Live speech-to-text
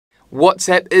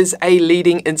WhatsApp is a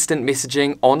leading instant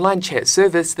messaging online chat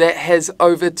service that has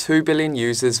over 2 billion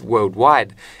users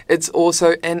worldwide. It's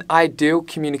also an ideal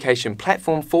communication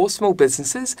platform for small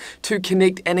businesses to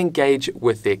connect and engage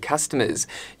with their customers.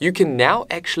 You can now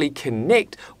actually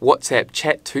connect WhatsApp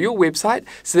chat to your website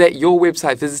so that your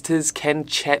website visitors can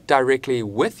chat directly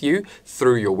with you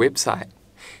through your website.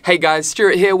 Hey guys,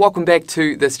 Stewart here, welcome back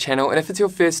to this channel, and if it's your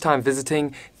first time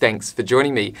visiting, thanks for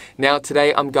joining me. Now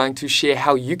today I'm going to share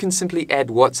how you can simply add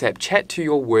WhatsApp chat to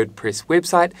your WordPress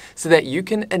website so that you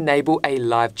can enable a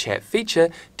live chat feature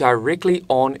directly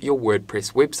on your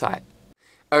WordPress website.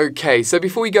 Okay, so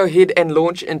before we go ahead and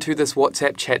launch into this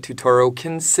WhatsApp chat tutorial,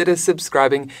 consider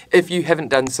subscribing if you haven't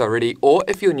done so already, or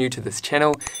if you're new to this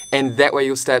channel, and that way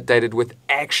you'll stay updated with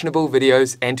actionable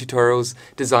videos and tutorials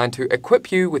designed to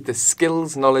equip you with the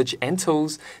skills, knowledge, and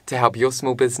tools to help your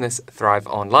small business thrive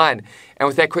online. And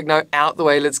with that quick note out the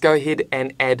way, let's go ahead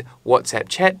and add WhatsApp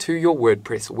chat to your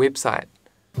WordPress website.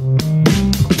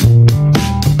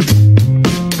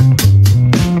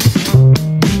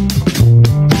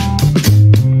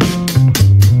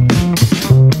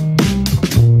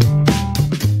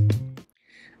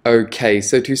 Okay,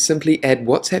 so to simply add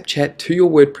WhatsApp chat to your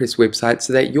WordPress website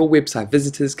so that your website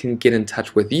visitors can get in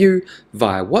touch with you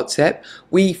via WhatsApp,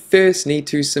 we first need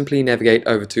to simply navigate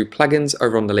over to plugins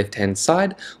over on the left hand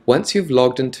side once you've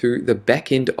logged into the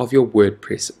back end of your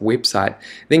WordPress website.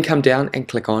 Then come down and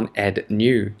click on Add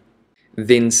New.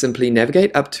 Then simply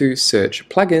navigate up to Search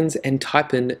Plugins and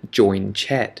type in Join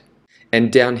Chat. And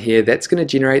down here, that's going to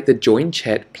generate the Join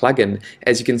Chat plugin.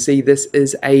 As you can see, this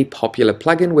is a popular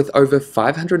plugin with over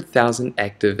 500,000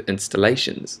 active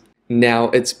installations. Now,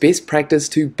 it's best practice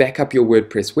to back up your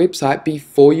WordPress website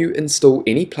before you install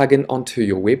any plugin onto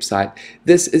your website.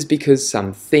 This is because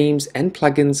some themes and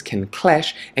plugins can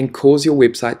clash and cause your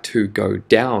website to go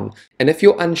down. And if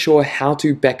you're unsure how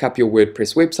to back up your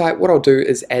WordPress website, what I'll do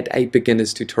is add a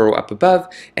beginner's tutorial up above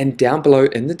and down below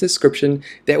in the description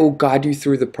that will guide you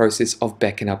through the process of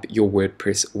backing up your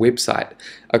WordPress website.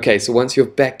 Okay, so once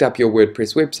you've backed up your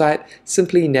WordPress website,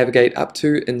 simply navigate up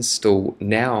to Install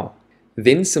Now.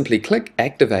 Then simply click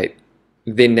Activate.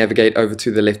 Then navigate over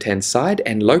to the left hand side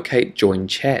and locate Join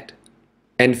Chat.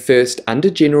 And first, under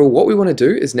General, what we want to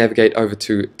do is navigate over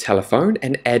to Telephone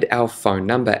and add our phone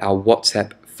number, our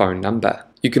WhatsApp phone number.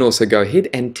 You can also go ahead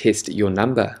and test your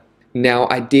number. Now,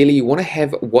 ideally, you want to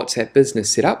have WhatsApp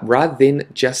Business set up rather than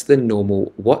just the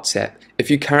normal WhatsApp. If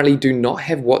you currently do not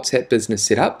have WhatsApp Business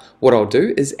set up, what I'll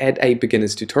do is add a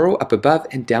beginner's tutorial up above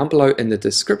and down below in the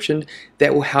description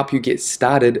that will help you get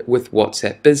started with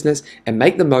WhatsApp Business and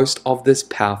make the most of this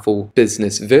powerful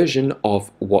business version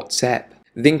of WhatsApp.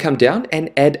 Then come down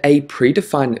and add a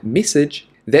predefined message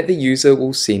that the user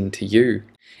will send to you.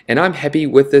 And I'm happy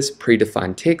with this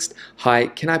predefined text. Hi,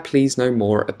 can I please know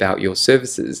more about your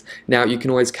services? Now you can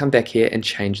always come back here and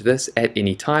change this at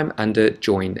any time under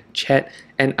Join Chat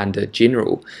and under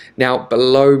General. Now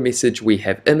below message we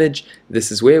have image.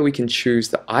 This is where we can choose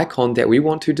the icon that we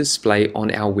want to display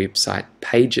on our website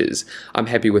pages. I'm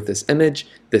happy with this image,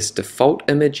 this default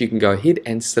image. You can go ahead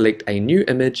and select a new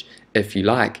image if you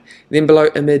like. Then below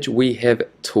image we have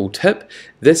tooltip.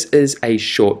 This is a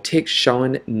short text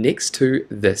shown next to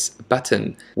this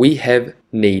button. We have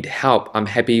need help. I'm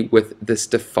happy with this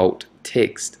default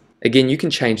text. Again, you can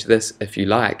change this if you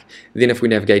like. Then if we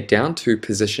navigate down to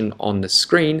position on the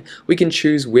screen, we can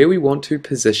choose where we want to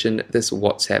position this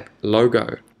WhatsApp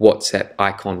logo, WhatsApp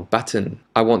icon button.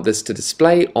 I want this to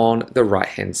display on the right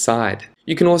hand side.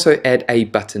 You can also add a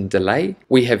button delay.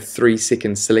 We have 3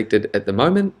 seconds selected at the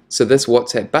moment, so this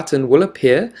WhatsApp button will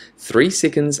appear 3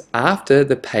 seconds after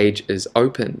the page is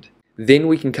opened. Then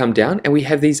we can come down and we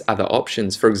have these other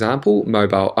options. For example,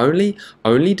 mobile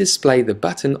only display the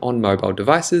button on mobile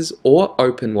devices, or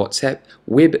open WhatsApp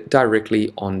web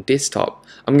directly on desktop.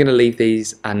 I'm going to leave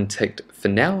these unticked for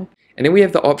now. And then we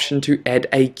have the option to add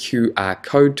a QR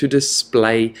code to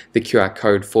display the QR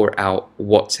code for our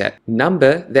WhatsApp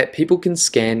number that people can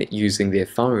scan using their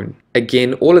phone.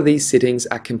 Again, all of these settings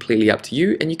are completely up to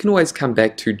you, and you can always come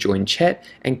back to Join Chat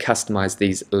and customize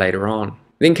these later on.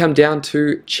 Then come down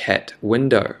to Chat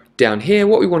Window. Down here,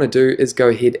 what we want to do is go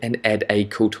ahead and add a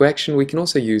call to action. We can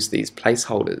also use these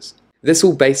placeholders. This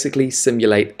will basically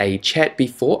simulate a chat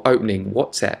before opening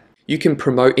WhatsApp. You can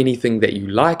promote anything that you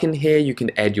like in here. You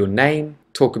can add your name,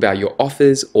 talk about your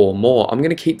offers, or more. I'm going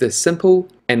to keep this simple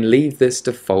and leave this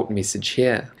default message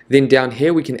here. Then down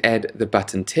here we can add the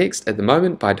button text. At the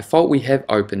moment, by default, we have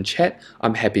open chat.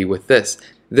 I'm happy with this.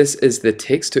 This is the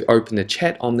text to open the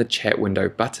chat on the chat window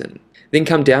button. Then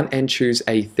come down and choose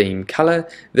a theme color.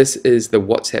 This is the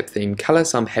WhatsApp theme color,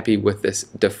 so I'm happy with this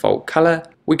default color.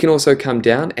 We can also come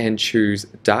down and choose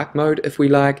dark mode if we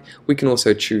like. We can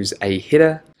also choose a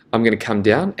header. I'm going to come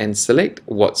down and select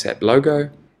WhatsApp logo.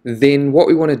 Then what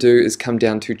we want to do is come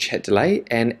down to chat delay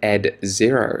and add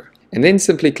 0. And then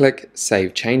simply click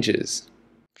Save Changes.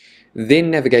 Then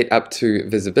navigate up to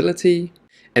visibility.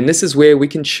 And this is where we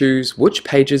can choose which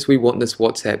pages we want this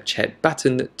WhatsApp chat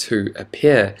button to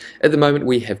appear. At the moment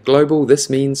we have global, this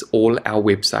means all our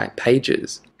website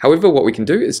pages. However, what we can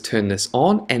do is turn this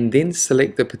on and then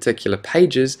select the particular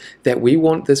pages that we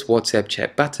want this WhatsApp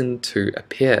chat button to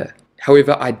appear.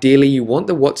 However, ideally you want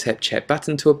the WhatsApp chat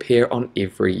button to appear on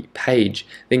every page.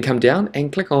 Then come down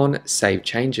and click on Save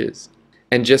Changes.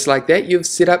 And just like that, you've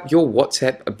set up your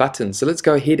WhatsApp button. So let's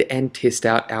go ahead and test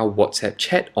out our WhatsApp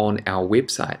chat on our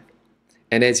website.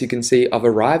 And as you can see, I've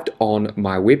arrived on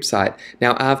my website.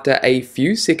 Now, after a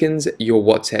few seconds, your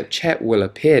WhatsApp chat will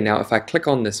appear. Now, if I click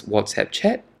on this WhatsApp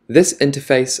chat, this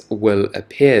interface will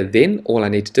appear. Then all I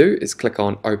need to do is click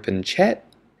on Open Chat.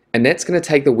 And that's going to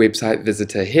take the website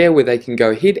visitor here where they can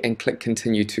go ahead and click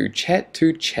Continue to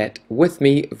chat with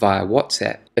me via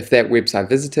WhatsApp. If that website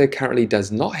visitor currently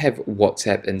does not have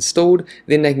WhatsApp installed,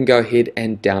 then they can go ahead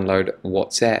and download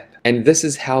WhatsApp. And this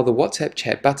is how the WhatsApp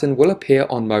chat button will appear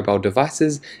on mobile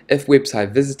devices if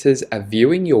website visitors are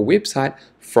viewing your website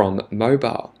from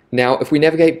mobile. Now, if we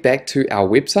navigate back to our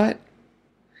website,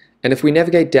 and if we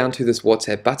navigate down to this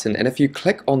WhatsApp button, and if you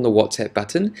click on the WhatsApp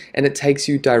button and it takes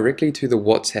you directly to the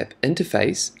WhatsApp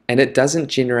interface and it doesn't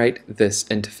generate this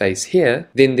interface here,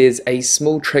 then there's a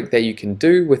small trick that you can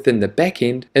do within the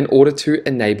backend in order to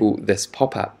enable this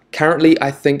pop-up. Currently,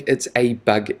 I think it's a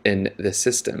bug in the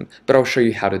system, but I'll show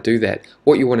you how to do that.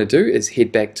 What you want to do is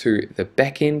head back to the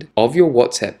backend of your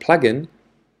WhatsApp plugin.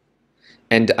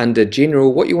 And under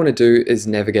General, what you want to do is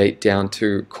navigate down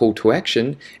to Call to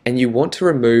Action, and you want to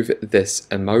remove this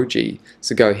emoji.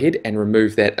 So go ahead and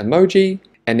remove that emoji,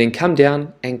 and then come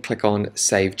down and click on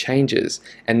Save Changes,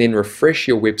 and then refresh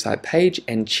your website page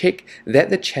and check that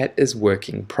the chat is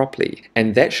working properly.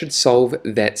 And that should solve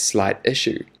that slight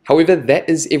issue. However, that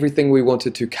is everything we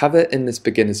wanted to cover in this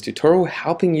beginner's tutorial,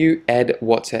 helping you add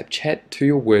WhatsApp chat to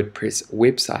your WordPress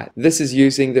website. This is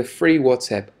using the free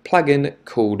WhatsApp plugin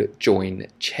called Join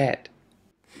Chat.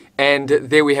 And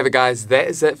there we have it, guys. That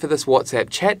is it for this WhatsApp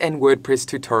chat and WordPress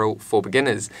tutorial for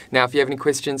beginners. Now, if you have any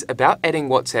questions about adding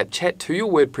WhatsApp chat to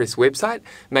your WordPress website,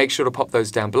 make sure to pop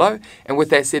those down below. And with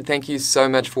that said, thank you so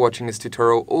much for watching this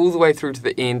tutorial all the way through to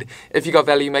the end. If you got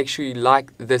value, make sure you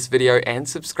like this video and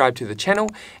subscribe to the channel.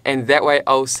 And that way,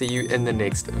 I'll see you in the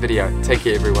next video. Take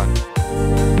care,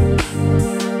 everyone.